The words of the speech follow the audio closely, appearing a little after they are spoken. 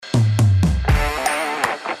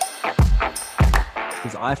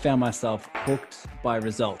because I found myself hooked by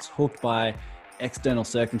results, hooked by external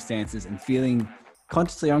circumstances and feeling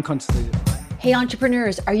consciously, unconsciously. Hey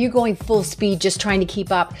entrepreneurs, are you going full speed just trying to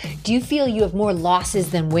keep up? Do you feel you have more losses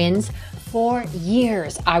than wins? For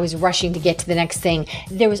years, I was rushing to get to the next thing.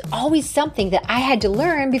 There was always something that I had to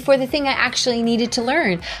learn before the thing I actually needed to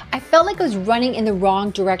learn. I felt like I was running in the wrong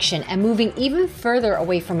direction and moving even further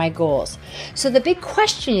away from my goals. So the big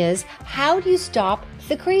question is, how do you stop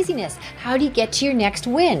the craziness? How do you get to your next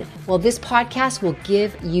win? Well, this podcast will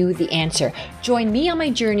give you the answer. Join me on my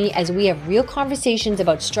journey as we have real conversations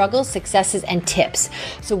about struggles, successes, and tips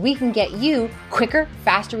so we can get you quicker,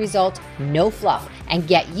 faster results, no fluff, and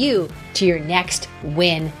get you to your next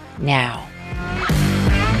win now.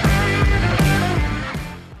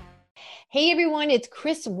 Hey everyone, it's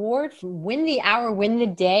Chris Ward from Win the Hour, Win the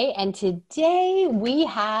Day. And today we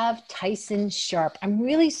have Tyson Sharp. I'm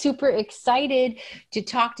really super excited to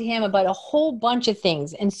talk to him about a whole bunch of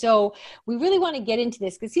things. And so we really want to get into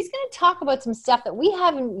this because he's going to talk about some stuff that we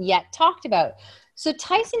haven't yet talked about. So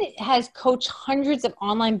Tyson has coached hundreds of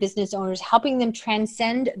online business owners, helping them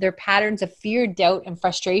transcend their patterns of fear, doubt, and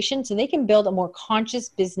frustration so they can build a more conscious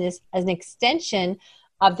business as an extension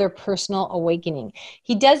of their personal awakening.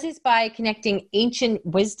 He does this by connecting ancient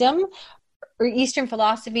wisdom, or Eastern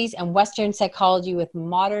philosophies, and Western psychology with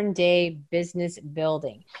modern day business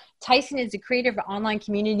building. Tyson is the creator of online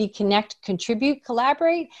community Connect, Contribute,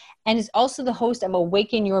 Collaborate, and is also the host of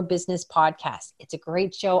Awaken Your Business podcast. It's a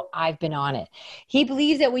great show. I've been on it. He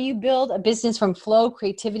believes that when you build a business from flow,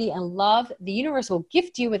 creativity, and love, the universe will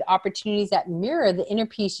gift you with opportunities that mirror the inner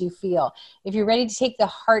peace you feel. If you're ready to take the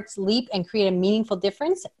heart's leap and create a meaningful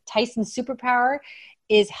difference, Tyson's superpower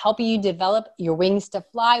is helping you develop your wings to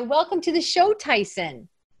fly. Welcome to the show, Tyson.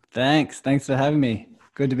 Thanks for having me.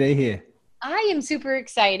 Good to be here. I am super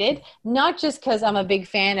excited, not just because I'm a big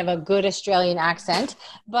fan of a good Australian accent,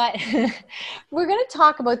 but we're going to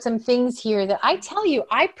talk about some things here that I tell you,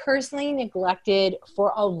 I personally neglected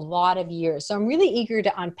for a lot of years. So I'm really eager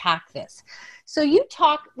to unpack this. So you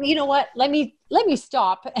talk, you know what, let me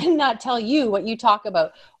stop and not tell you what you talk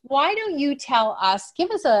about. Why don't you tell us, give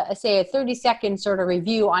us a 30-second sort of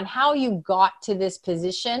review on how you got to this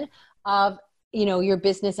position of, your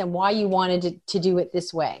business and why you wanted to do it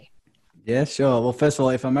this way. Yeah, sure. Well, first of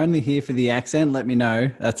all, if I'm only here for the accent, let me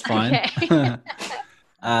know. That's fine. Okay.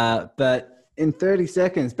 But in 30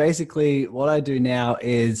 seconds, basically what I do now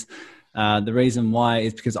is the reason why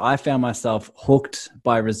is because I found myself hooked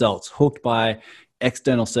by results, hooked by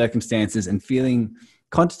external circumstances and feeling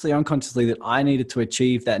consciously, unconsciously that I needed to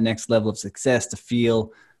achieve that next level of success to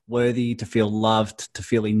feel worthy, to feel loved, to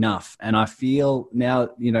feel enough. And I feel now,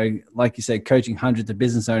 like you said, coaching hundreds of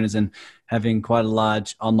business owners and having quite a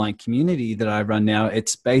large online community that I run now,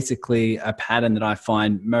 it's basically a pattern that I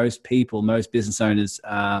find most people, most business owners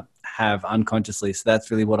have unconsciously. So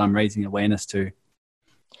that's really what I'm raising awareness to.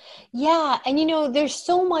 Yeah. And there's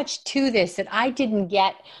so much to this that I didn't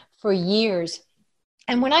get for years.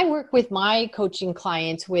 And when I work with my coaching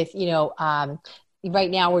clients with,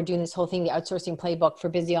 right now we're doing this whole thing, the outsourcing playbook for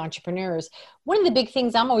busy entrepreneurs. One of the big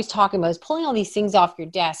things I'm always talking about is pulling all these things off your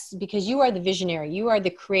desk because you are the visionary, you are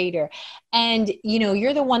the creator, and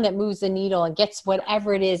you're the one that moves the needle and gets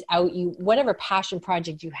whatever it is out you, whatever passion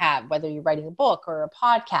project you have, whether you're writing a book or a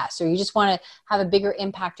podcast, or you just want to have a bigger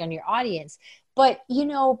impact on your audience. But,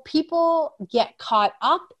 people get caught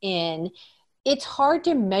up in, it's hard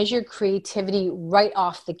to measure creativity right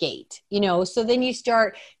off the gate, so then you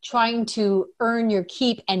start trying to earn your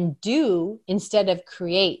keep and do instead of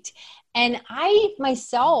create. And I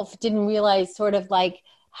myself didn't realize sort of like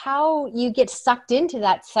how you get sucked into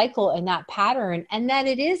that cycle and that pattern, and that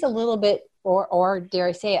it is a little bit, or dare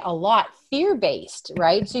I say it, a lot fear-based,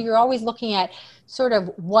 right? So you're always looking at sort of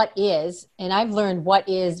what is, and I've learned what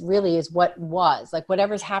is really is what was, like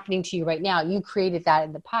whatever's happening to you right now, you created that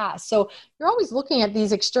in the past. So you're always looking at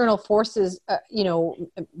these external forces,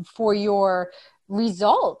 for your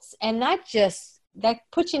results. And that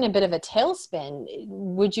puts you in a bit of a tailspin.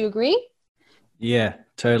 Would you agree? Yeah,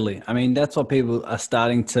 totally. I mean, that's what people are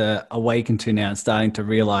starting to awaken to now and starting to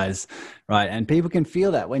realize, right? And people can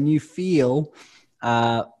feel that when you feel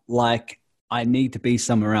like I need to be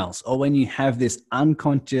somewhere else, or when you have this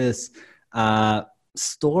unconscious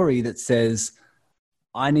story that says,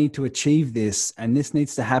 I need to achieve this and this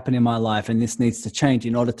needs to happen in my life and this needs to change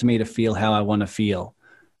in order for me to feel how I want to feel,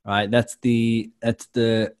 right? That's the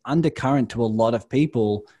undercurrent to a lot of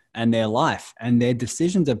people and their life, and their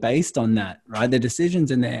decisions are based on that, right? Their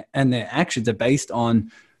decisions and their actions are based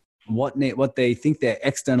on what they think their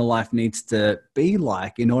external life needs to be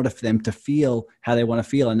like in order for them to feel how they want to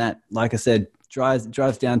feel. And that, like I said,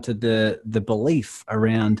 drives down to the belief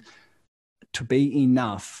around to be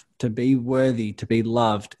enough, to be worthy, to be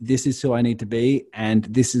loved. This is who I need to be, and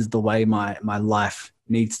this is the way my life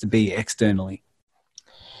needs to be externally.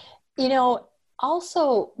 You know,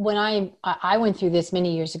 also when I went through this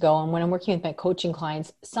many years ago, and when I'm working with my coaching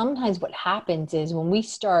clients, sometimes what happens is when we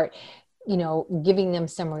start, you know, giving them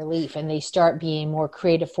some relief and they start being more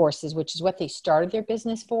creative forces, which is what they started their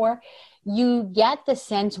business for, you get the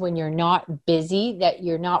sense when you're not busy, that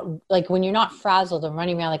you're not, like when you're not frazzled and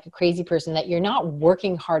running around like a crazy person, that you're not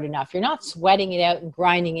working hard enough. You're not sweating it out and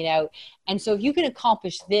grinding it out. And so if you can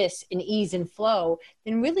accomplish this in ease and flow,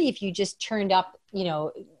 then really if you just turned up, you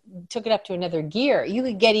know, took it up to another gear, you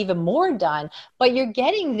could get even more done. But you're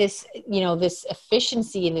getting this, you know, this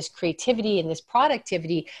efficiency and this creativity and this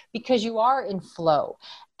productivity because you are in flow.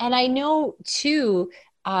 And I know too,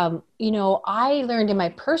 you know, I learned in my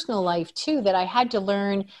personal life too, that I had to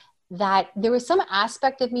learn that there was some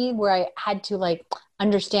aspect of me where I had to like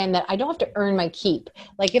understand that I don't have to earn my keep.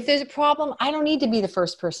 Like if there's a problem, I don't need to be the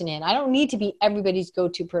first person in. I don't need to be everybody's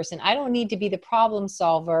go-to person. I don't need to be the problem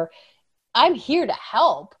solver. I'm here to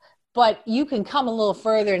help, but you can come a little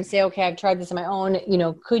further and say, okay, I've tried this on my own. You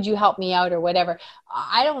know, could you help me out or whatever?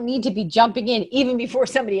 I don't need to be jumping in even before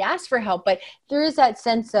somebody asks for help, but there is that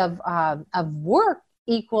sense of work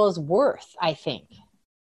equals worth, I think.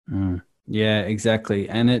 Yeah, exactly.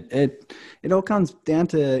 And it all comes down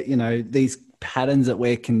to, you know, these patterns that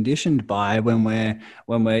we're conditioned by when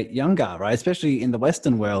we're younger, right? Especially in the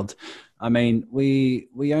Western world. I mean, we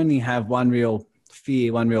only have one real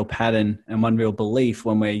fear, one real pattern, and one real belief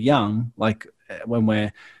when we're young, like when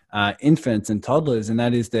we're infants and toddlers, and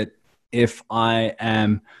that is that if I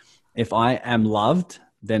am loved,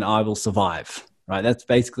 then I will survive. Right? That's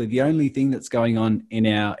basically the only thing that's going on in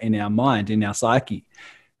our mind, in our psyche.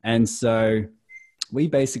 And so we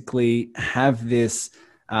basically have this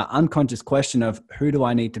unconscious question of who do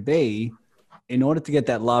I need to be in order to get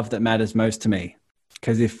that love that matters most to me?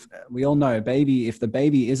 Because if we all know if the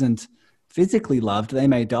baby isn't physically loved, they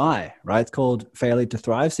may die, right? It's called failure to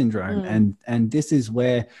thrive syndrome. And this is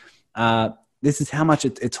where, this is how much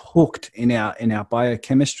it's hooked in our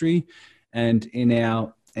biochemistry and in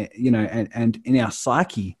our, you know, and in our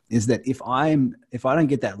psyche, is that if I don't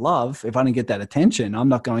get that love, if I don't get that attention, I'm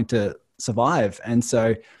not going to survive. And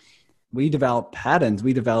so we develop patterns,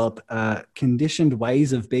 we develop conditioned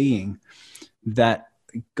ways of being that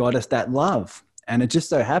got us that love. And it just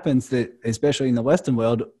so happens that, especially in the Western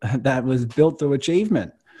world, that was built through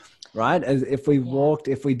achievement, right? As if we walked,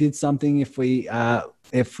 if we did something, if we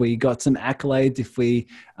got some accolades, if we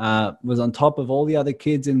was on top of all the other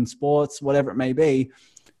kids in sports, whatever it may be,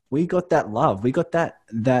 we got that love. We got that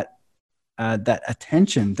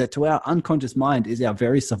attention that to our unconscious mind is our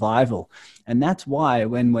very survival. And that's why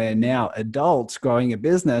when we're now adults growing a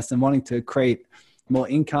business and wanting to create more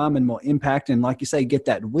income and more impact, and like you say, get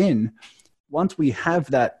that win, once we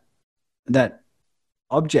have that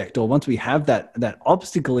object, or once we have that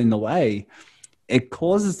obstacle in the way, it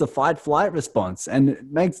causes the fight-flight response. And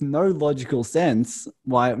it makes no logical sense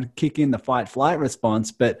why it would kick in the fight-flight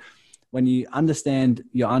response. But when you understand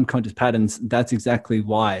your unconscious patterns, that's exactly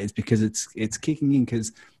why. It's because it's kicking in,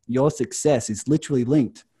 because your success is literally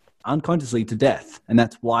linked unconsciously to death. And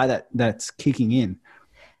that's why that's kicking in.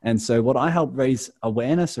 And so what I help raise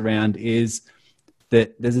awareness around is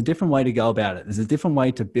that there's a different way to go about it. There's a different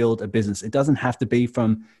way to build a business. It doesn't have to be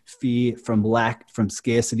from fear, from lack, from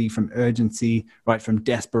scarcity, from urgency, right, from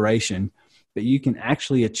desperation. But you can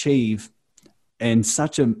actually achieve in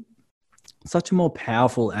such a more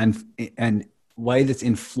powerful and way that's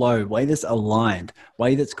in flow, way that's aligned,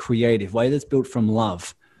 way that's creative, way that's built from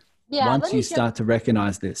love. Yeah, once you start to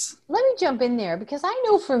recognize this. Let me jump in there, because I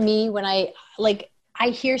know for me, when I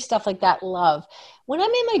hear stuff like that, love, when I'm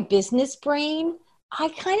in my business brain, I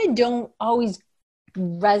kind of don't always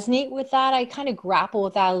resonate with that. I kind of grapple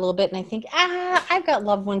with that a little bit. And I think, I've got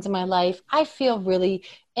loved ones in my life. I feel really,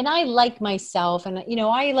 and I like myself, and, you know,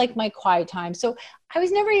 I like my quiet time. So I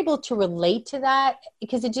was never able to relate to that,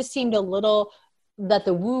 because it just seemed a little that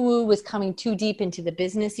the woo-woo was coming too deep into the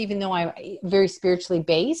business, even though I'm very spiritually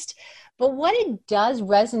based. But what it does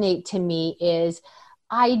resonate to me is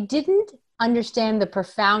I didn't understand the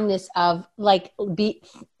profoundness of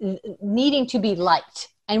needing to be liked.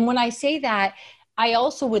 And when I say that, I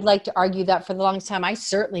also would like to argue that for the longest time, I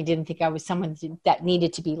certainly didn't think I was someone that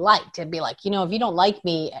needed to be liked, and be like, you know, if you don't like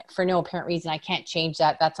me for no apparent reason, I can't change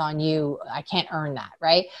that. That's on you. I can't earn that.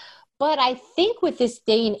 Right. But I think with this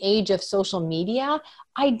day and age of social media,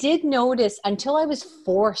 I did notice, until I was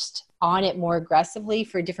forced on it more aggressively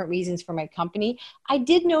for different reasons for my company, I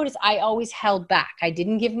did notice I always held back. I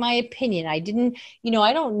didn't give my opinion. I didn't,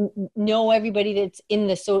 I don't know everybody that's in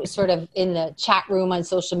the sort of in the chat room on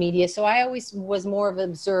social media. So I always was more of an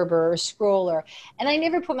observer or scroller. And I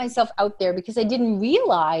never put myself out there because I didn't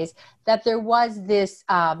realize that there was this,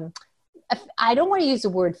 I don't want to use the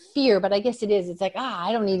word fear, but I guess it is. It's like,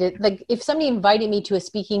 I don't need it. Like if somebody invited me to a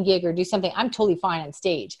speaking gig or do something, I'm totally fine on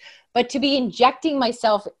stage. But to be injecting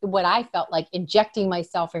myself, what I felt like injecting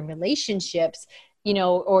myself in relationships,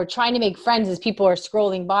 or trying to make friends as people are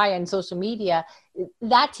scrolling by on social media,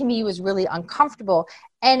 that to me was really uncomfortable.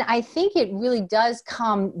 And I think it really does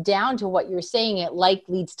come down to what you're saying. It like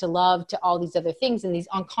leads to love, to all these other things and these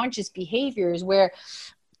unconscious behaviors where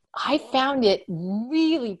I found it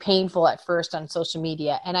really painful at first on social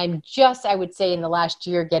media. And I would say in the last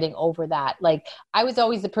year, getting over that. Like I was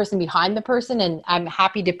always the person behind the person, and I'm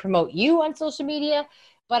happy to promote you on social media.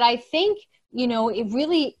 But I think, it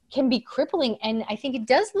really can be crippling. And I think it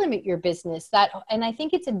does limit your business and I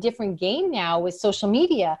think it's a different game now with social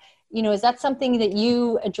media. Is that something that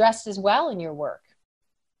you addressed as well in your work?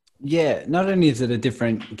 Yeah, not only is it a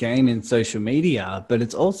different game in social media, but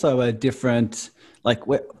it's also a different, like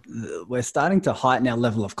we're starting to heighten our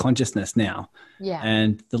level of consciousness now. Yeah.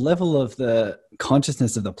 And the level of the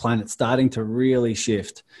consciousness of the planet starting to really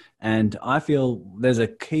shift. And I feel there's a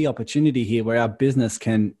key opportunity here where our business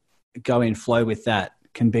can go in flow with that,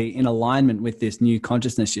 can be in alignment with this new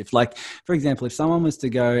consciousness shift. Like, for example, if someone was to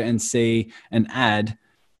go and see an ad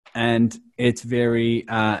and it's very,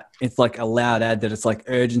 it's like a loud ad that it's like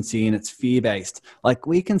urgency and it's fear-based, like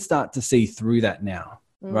we can start to see through that now.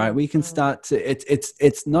 Right. We can start to,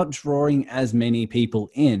 it's not drawing as many people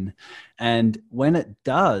in. And when it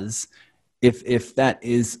does, if that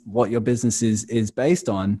is what your business is based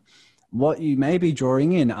on, what you may be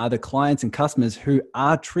drawing in are the clients and customers who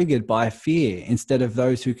are triggered by fear instead of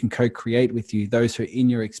those who can co-create with you, those who are in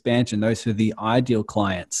your expansion, those who are the ideal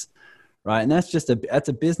clients. Right. And that's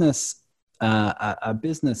a business, a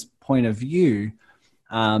business point of view.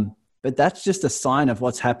 But that's just a sign of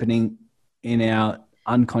what's happening in our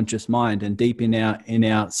unconscious mind and deep in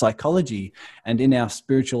our psychology and in our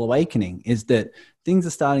spiritual awakening, is that things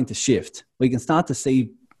are starting to shift. We can start to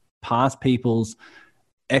see past people's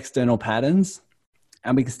external patterns,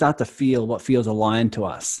 and we can start to feel what feels aligned to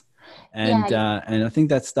us. And I think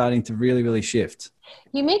that's starting to really, really shift.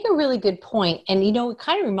 You make a really good point. And, it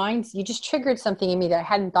kind of reminds, you just triggered something in me that I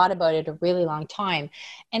hadn't thought about it a really long time.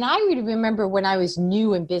 And I really remember when I was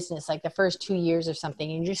new in business, like the first 2 years or something,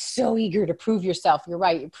 and you're just so eager to prove yourself. You're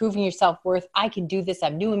right. You're proving your self-worth. I can do this.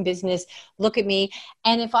 I'm new in business. Look at me.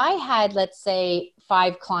 And if I had, let's say,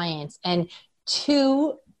 5 clients and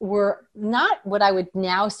 2 were not what I would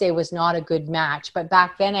now say was not a good match. But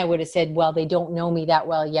back then I would have said, well, they don't know me that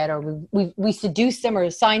well yet, or we seduced them or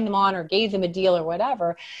signed them on or gave them a deal or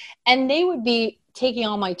whatever. And they would be taking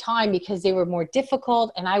all my time because they were more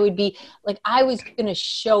difficult. And I would be like, I was going to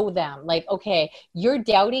show them like, okay, you're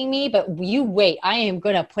doubting me, but you wait, I am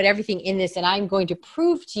going to put everything in this and I'm going to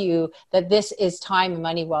prove to you that this is time and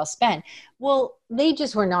money well spent. Well, they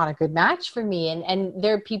just were not a good match for me. And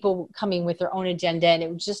there are people coming with their own agenda, and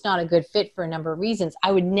it was just not a good fit for a number of reasons.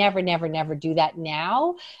 I would never do that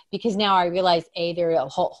now, because now I realize, there's a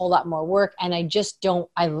whole lot more work. And I just don't,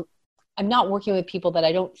 I'm not working with people that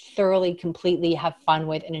I don't thoroughly, completely have fun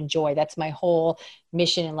with and enjoy. That's my whole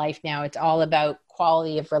mission in life now. It's all about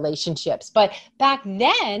quality of relationships. But back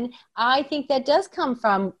then, I think that does come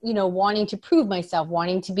from, wanting to prove myself,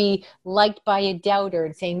 wanting to be liked by a doubter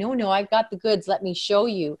and saying, no, I've got the goods. Let me show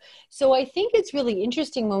you. So I think it's really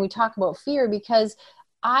interesting when we talk about fear, because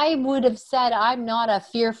I would have said I'm not a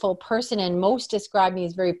fearful person, and most describe me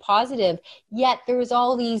as very positive. Yet there was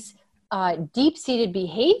all these deep-seated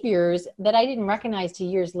behaviors that I didn't recognize till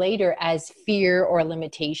years later as fear or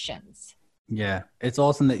limitations. Yeah, it's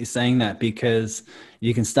awesome that you're saying that, because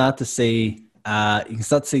you can start to see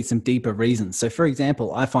some deeper reasons. So, for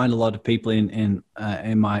example, I find a lot of people in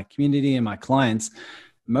my community and my clients,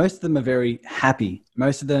 most of them are very happy.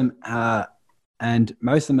 Most of them are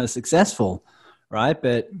successful, right?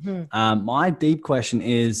 But my deep question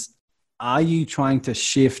is: are you trying to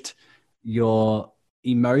shift your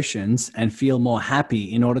emotions and feel more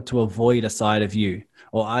happy in order to avoid a side of you?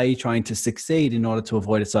 Or are you trying to succeed in order to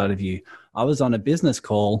avoid a side of you? I was on a business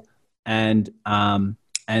call and I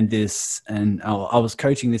was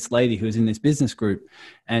coaching this lady who was in this business group,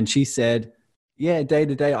 and she said, yeah, day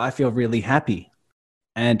to day, I feel really happy.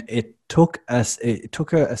 And it took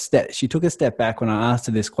her a step. She took a step back when I asked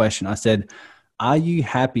her this question. I said, are you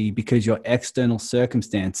happy because your external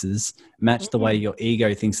circumstances match the way your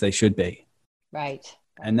ego thinks they should be? Right.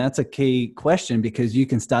 And that's a key question, because you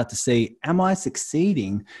can start to see, am I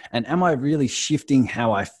succeeding, and am I really shifting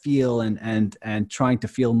how I feel and trying to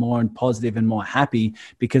feel more and positive and more happy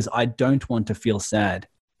because I don't want to feel sad,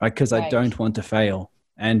 right? Because I don't want to fail.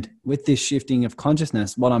 And with this shifting of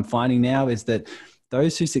consciousness, what I'm finding now is that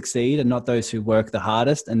those who succeed are not those who work the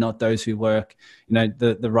hardest and not those who work,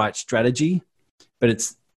 the right strategy, but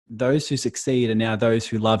it's those who succeed are now those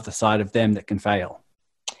who love the side of them that can fail.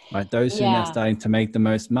 Right. Those who are now starting to make the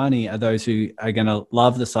most money are those who are going to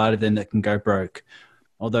love the side of them that can go broke.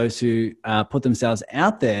 Or those who put themselves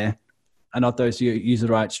out there are not those who use the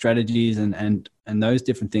right strategies and those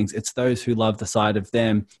different things. It's those who love the side of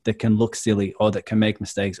them that can look silly or that can make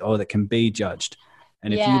mistakes or that can be judged.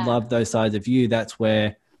 And if you love those sides of you, that's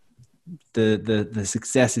where the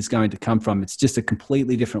success is going to come from. It's just a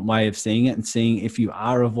completely different way of seeing it and seeing if you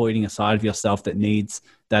are avoiding a side of yourself that needs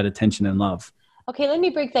that attention and love. Okay, let me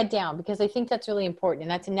break that down, because I think that's really important.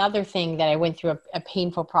 And that's another thing that I went through a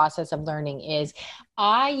painful process of learning is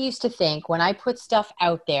I used to think when I put stuff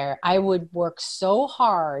out there, I would work so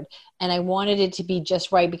hard and I wanted it to be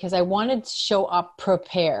just right because I wanted to show up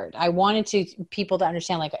prepared. I wanted people to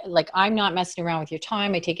understand like I'm not messing around with your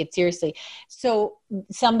time. I take it seriously. So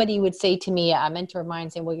somebody would say to me, a mentor of mine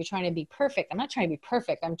saying, well, you're trying to be perfect. I'm not trying to be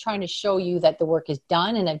perfect. I'm trying to show you that the work is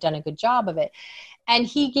done and I've done a good job of it. And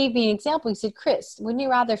he gave me an example. He said, Chris, wouldn't you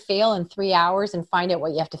rather fail in 3 hours and find out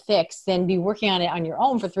what you have to fix than be working on it on your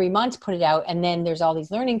own for 3 months, put it out, and then there's all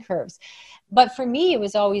these learning curves? But for me, it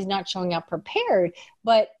was always not showing up prepared.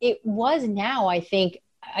 But it was now, I think,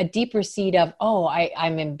 a deeper seed of,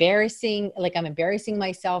 I'm embarrassing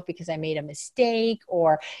myself because I made a mistake.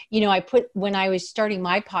 Or, when I was starting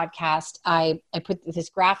my podcast, I put this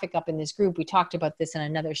graphic up in this group. We talked about this in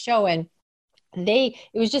another show, and it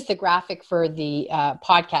was just the graphic for the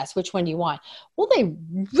podcast. Which one do you want? Well, they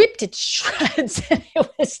ripped it to shreds and it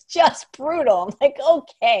was just brutal. I'm like,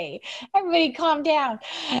 okay, everybody calm down.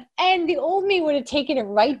 And the old me would have taken it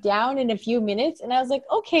right down in a few minutes. And I was like,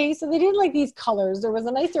 okay, so they didn't like these colors. There was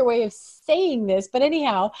a nicer way of saying this. But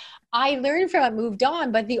anyhow, I learned from it, moved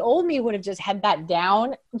on. But the old me would have just had that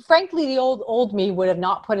down. Frankly, the old me would have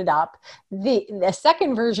not put it up. The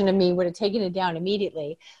second version of me would have taken it down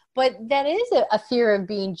immediately. But that is a fear of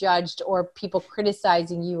being judged or people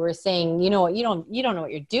criticizing you or saying, you know what, you don't know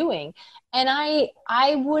what you're doing. And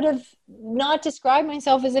I would have not described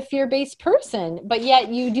myself as a fear-based person, but yet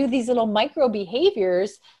you do these little micro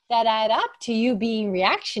behaviors that add up to you being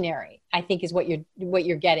reactionary, I think is what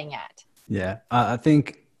you're getting at. Yeah. I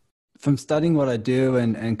think from studying what I do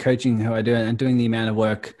and coaching who I do and doing the amount of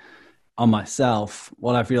work on myself,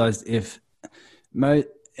 what I've realized,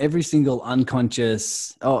 every single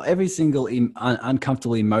unconscious or every single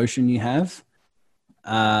uncomfortable emotion you have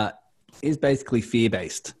is basically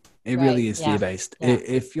fear-based. It really is fear-based. Yeah.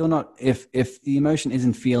 If the emotion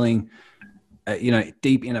isn't feeling,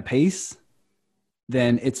 deep inner peace,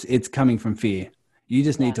 then it's coming from fear. You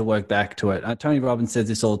just need to work back to it. Tony Robbins says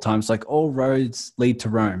this all the time. It's like all roads lead to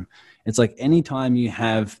Rome. It's like anytime you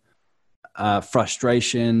have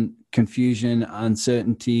frustration, confusion,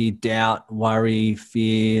 uncertainty, doubt, worry,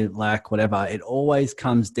 fear, lack, whatever, it always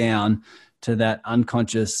comes down to that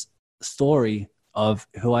unconscious story of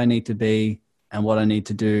who I need to be and what I need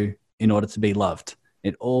to do in order to be loved.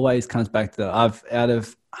 It always comes back to that. Out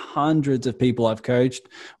of hundreds of people I've coached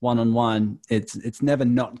one-on-one, it's never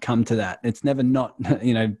not come to that. It's never not,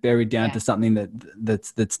 buried down to something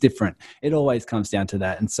that's different. It always comes down to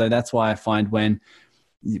that. And so that's why I find when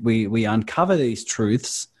we uncover these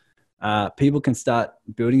truths, people can start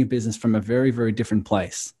building a business from a very, very different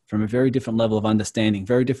place, from a very different level of understanding,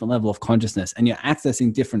 very different level of consciousness. And you're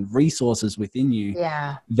accessing different resources within you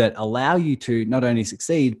that allow you to not only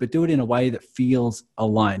succeed, but do it in a way that feels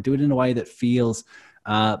aligned. Do it in a way that feels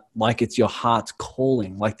like it's your heart's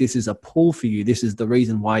calling, like this is a pull for you. This is the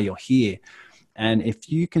reason why you're here. And if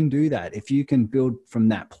you can do that, if you can build from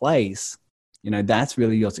that place, that's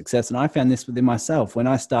really your success. And I found this within myself. When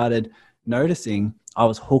I started noticing I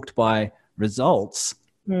was hooked by results,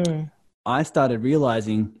 I started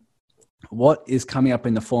realizing what is coming up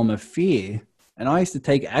in the form of fear. And I used to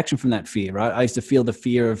take action from that fear, right? I used to feel the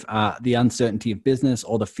fear of the uncertainty of business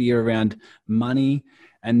or the fear around money.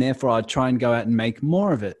 And therefore I'd try and go out and make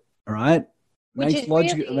more of it, right? Which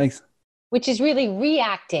is really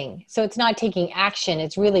reacting. So it's not taking action.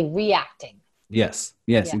 It's really reacting. Yes,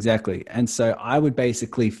 exactly. And so I would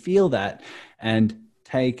basically feel that and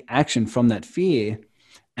take action from that fear.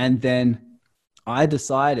 And then I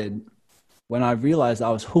decided, when I realized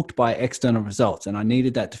I was hooked by external results and I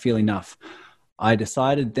needed that to feel enough, I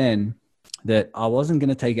decided then that I wasn't going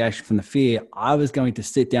to take action from the fear. I was going to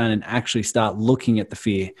sit down and actually start looking at the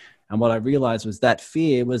fear. And what I realized was that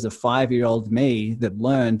fear was a 5-year-old me that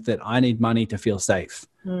learned that I need money to feel safe,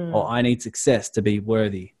 or I need success to be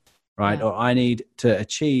worthy, right? Yeah. Or I need to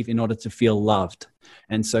achieve in order to feel loved.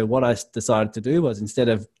 And so what I decided to do was, instead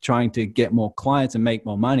of trying to get more clients and make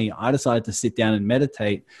more money, I decided to sit down and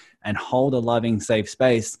meditate and hold a loving, safe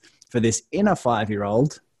space for this inner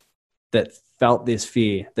 5-year-old that felt this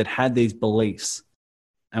fear, that had these beliefs.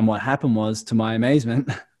 And what happened was, to my amazement,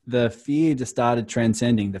 the fear just started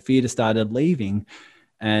transcending, the fear just started leaving.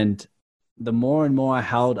 And the more and more I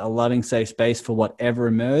held a loving, safe space for whatever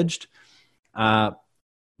emerged,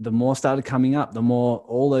 the more started coming up, the more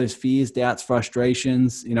all those fears, doubts,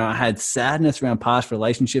 frustrations, I had sadness around past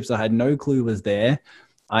relationships I had no clue was there.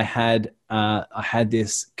 I had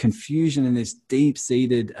this confusion and this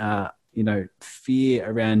deep-seated,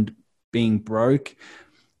 fear around being broke.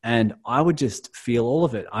 And I would just feel all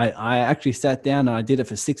of it. I actually sat down and I did it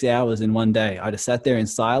for 6 hours in one day. I just sat there in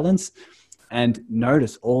silence and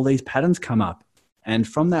noticed all these patterns come up. And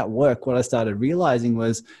from that work, what I started realizing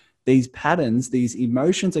was these patterns, these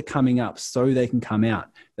emotions are coming up so they can come out.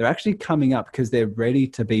 They're actually coming up because they're ready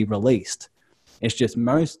to be released. It's just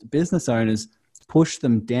most business owners push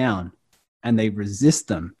them down and they resist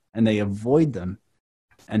them and they avoid them.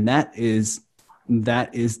 And that is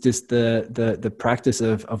just the practice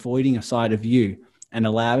of avoiding a side of you and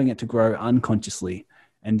allowing it to grow unconsciously.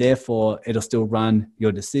 And therefore, it'll still run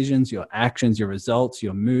your decisions, your actions, your results,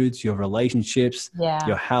 your moods, your relationships,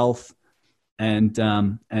 your health. And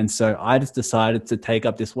so I just decided to take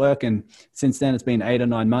up this work. And since then, it's been 8 or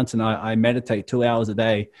 9 months, and I meditate 2 hours a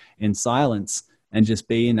day in silence and just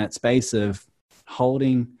be in that space of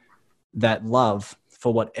holding that love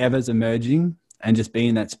for whatever's emerging, and just be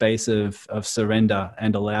in that space of surrender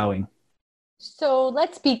and allowing. So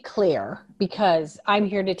let's be clear, because I'm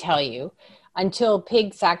here to tell you, until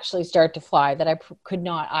pigs actually start to fly, that I could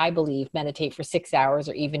not, I believe, meditate for 6 hours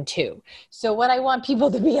or even 2. So what I want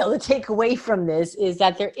people to be able to take away from this is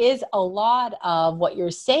that there is a lot of what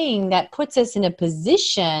you're saying that puts us in a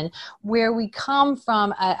position where we come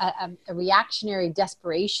from a reactionary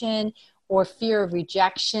desperation or fear of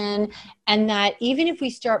rejection. And that even if we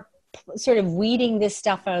start sort of weeding this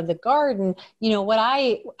stuff out of the garden, what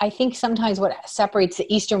I think sometimes what separates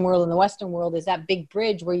the Eastern world and the Western world is that big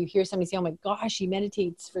bridge where you hear somebody say, oh my gosh, he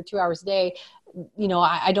meditates for 2 hours a day.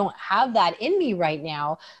 I don't have that in me right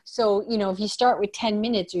now. So, if you start with 10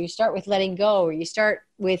 minutes, or you start with letting go, or you start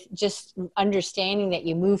with just understanding that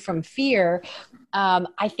you move from fear,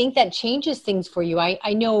 I think that changes things for you.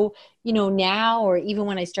 I know, now, or even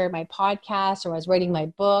when I started my podcast or I was writing my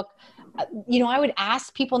book, I would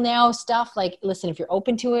ask people now stuff like, listen, if you're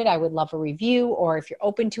open to it, I would love a review. Or if you're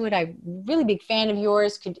open to it, I'm a really big fan of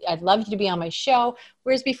yours. I'd love you to be on my show.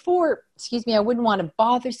 Whereas before, I wouldn't want to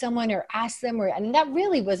bother someone or ask them. And that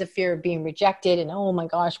really was a fear of being rejected. And, oh my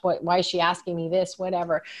gosh, why is she asking me this,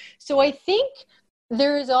 whatever. So I think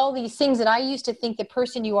there's all these things that I used to think the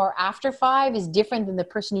person you are after 5 is different than the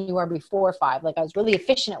person you are before 5. Like I was really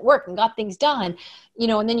efficient at work and got things done,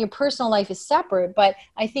 and then your personal life is separate. But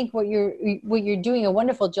I think what you're doing a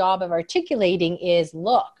wonderful job of articulating is,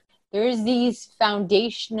 look, there's these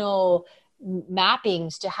foundational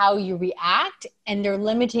mappings to how you react, and they're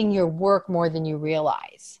limiting your work more than you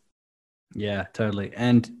realize. Yeah, totally.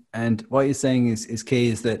 And what you're saying is key,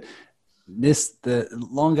 is that the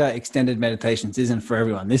longer extended meditations isn't for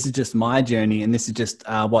everyone. This is just my journey, and this is just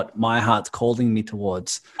what my heart's calling me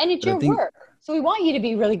towards. And it's your work. So we want you to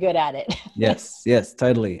be really good at it. Yes,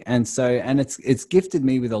 totally. And it's gifted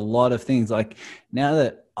me with a lot of things. Like now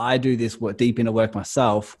that I do this work, deep inner work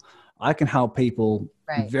myself, I can help people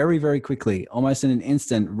very, very quickly, almost in an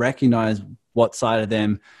instant, recognize what side of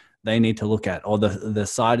them they need to look at, or the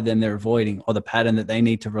side of them they're avoiding, or the pattern that they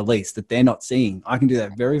need to release that they're not seeing. I can do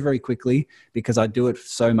that very, very quickly because I do it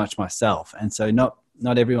so much myself. And so not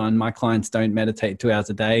everyone, my clients don't meditate 2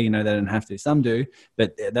 hours a day, they don't have to, some do,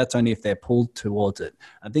 but that's only if they're pulled towards it.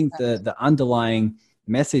 I think the underlying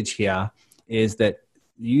message here is that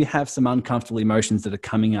you have some uncomfortable emotions that are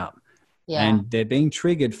coming up, and they're being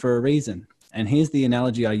triggered for a reason. And here's the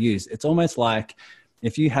analogy I use. It's almost like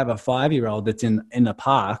if you have a 5-year-old that's in the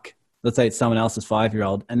park, let's say it's someone else's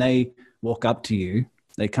 5-year-old, and they walk up to you,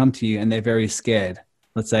 they come to you and they're very scared.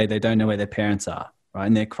 Let's say they don't know where their parents are, right?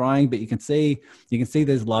 And they're crying, but you can see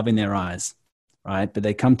there's love in their eyes, right? But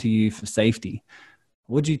they come to you for safety.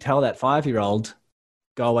 Would you tell that 5-year-old,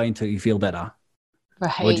 go away until you feel better?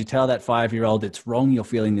 Right. Would you tell that 5-year-old, it's wrong you're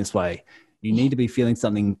feeling this way? You need to be feeling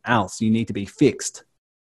something else. You need to be fixed,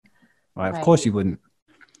 right? Of course you wouldn't.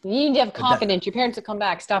 You need to have confidence. Your parents will come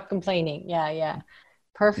back. Stop complaining. Yeah.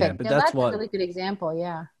 Perfect. Yeah, but that's a really good example.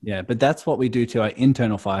 Yeah. Yeah, but that's what we do to our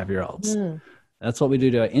internal 5-year-olds. That's what we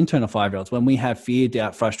do to our internal 5-year-olds. When we have fear,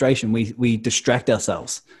 doubt, frustration, we distract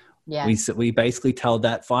ourselves. Yes. We basically tell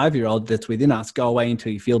that 5-year-old that's within us, go away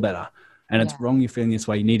until you feel better. And it's wrong, you're feeling this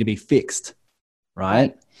way. You need to be fixed,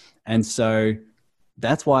 right? And so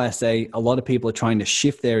that's why I say a lot of people are trying to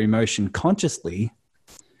shift their emotion consciously,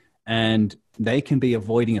 and they can be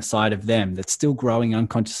avoiding a side of them that's still growing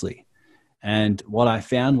unconsciously. And what I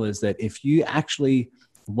found was that if you actually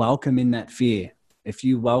welcome in that fear, if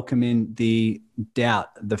you welcome in the doubt,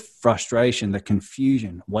 the frustration, the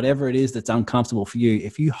confusion, whatever it is that's uncomfortable for you,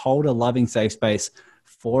 if you hold a loving, safe space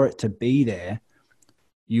for it to be there,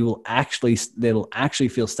 it'll actually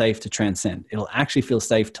feel safe to transcend. It'll actually feel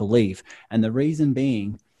safe to leave. And the reason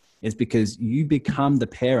being is because you become the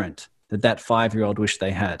parent that 5-year-old wished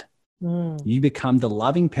they had. You become the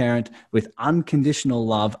loving parent with unconditional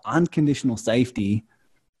love, unconditional safety,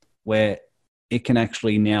 where it can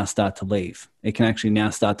actually now start to leave. It can actually now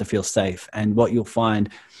start to feel safe. And what you'll find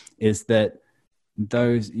is that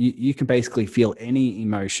you can basically feel any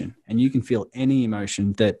emotion, and you can feel any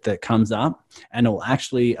emotion that comes up, and it'll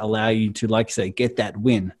actually allow you to, like you say, get that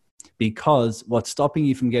win. Because what's stopping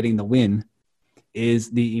you from getting the win is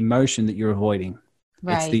the emotion that you're avoiding.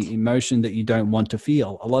 Right. It's the emotion that you don't want to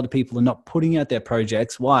feel. A lot of people are not putting out their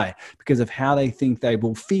projects. Why? Because of how they think they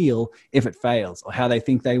will feel if it fails, or how they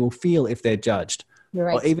think they will feel if they're judged. You're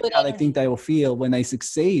right. Or even how they think they will feel when they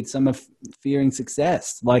succeed. Some are fearing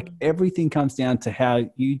success. Like everything comes down to how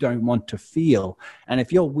you don't want to feel. And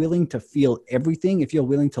if you're willing to feel everything, if you're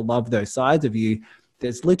willing to love those sides of you,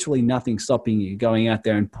 there's literally nothing stopping you going out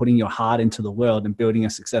there and putting your heart into the world and building a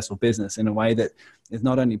successful business in a way that is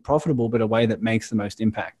not only profitable, but a way that makes the most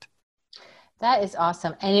impact. That is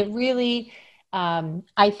awesome. And it really,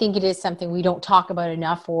 I think it is something we don't talk about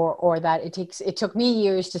enough, or that it took me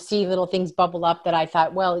years to see little things bubble up that I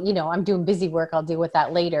thought, well, I'm doing busy work. I'll deal with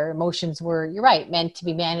that later. Emotions were, you're right, meant to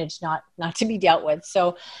be managed, not to be dealt with.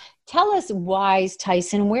 So tell us, Wise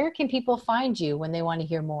Tyson, where can people find you when they want to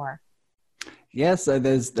hear more? Yeah, so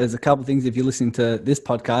there's a couple of things. If you're listening to this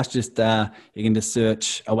podcast, just you can just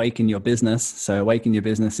search Awaken Your Business. So Awaken Your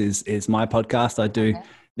Business is my podcast. I do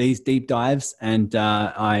these deep dives, and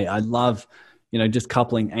I love, just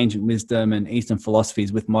coupling ancient wisdom and Eastern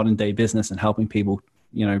philosophies with modern day business and helping people,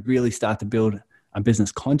 really start to build a business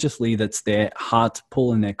consciously that's their heart's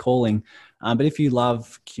pull and their calling. But if you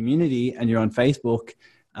love community and you're on Facebook,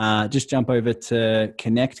 just jump over to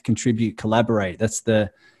Connect, Contribute, Collaborate. That's the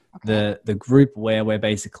group where we're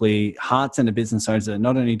basically heart centered business owners that are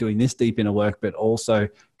not only doing this deep inner work, but also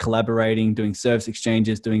collaborating, doing service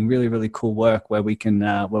exchanges, doing really, really cool work where we can,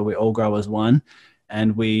 where we all grow as one.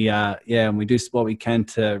 And we do what we can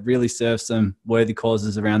to really serve some worthy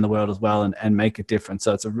causes around the world as well, and make a difference.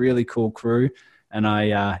 So it's a really cool crew, and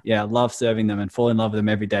I love serving them and fall in love with them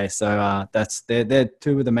every day. So they're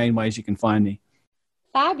two of the main ways you can find me.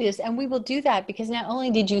 Fabulous. And we will do that, because not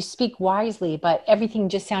only did you speak wisely, but everything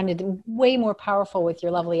just sounded way more powerful with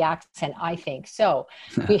your lovely accent, I think. So,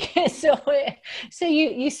 so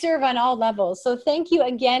you serve on all levels. So thank you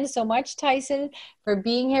again so much, Tyson, for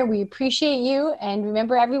being here. We appreciate you. And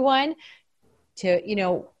remember, everyone, to,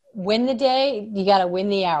 win the day, you got to win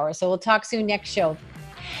the hour. So we'll talk soon next show.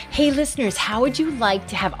 Hey listeners, how would you like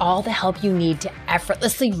to have all the help you need to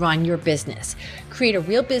effortlessly run your business? Create a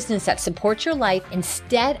real business that supports your life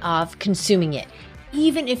instead of consuming it,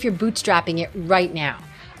 even if you're bootstrapping it right now.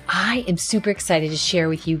 I am super excited to share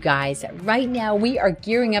with you guys that right now we are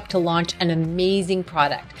gearing up to launch an amazing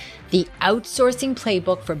product, the Outsourcing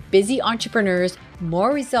Playbook for Busy Entrepreneurs.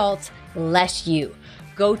 More results, less you.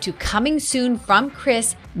 Go to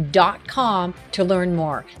comingsoonfromchris.com to learn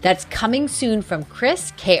more. That's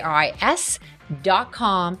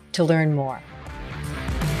comingsoonfromchris.com to learn more.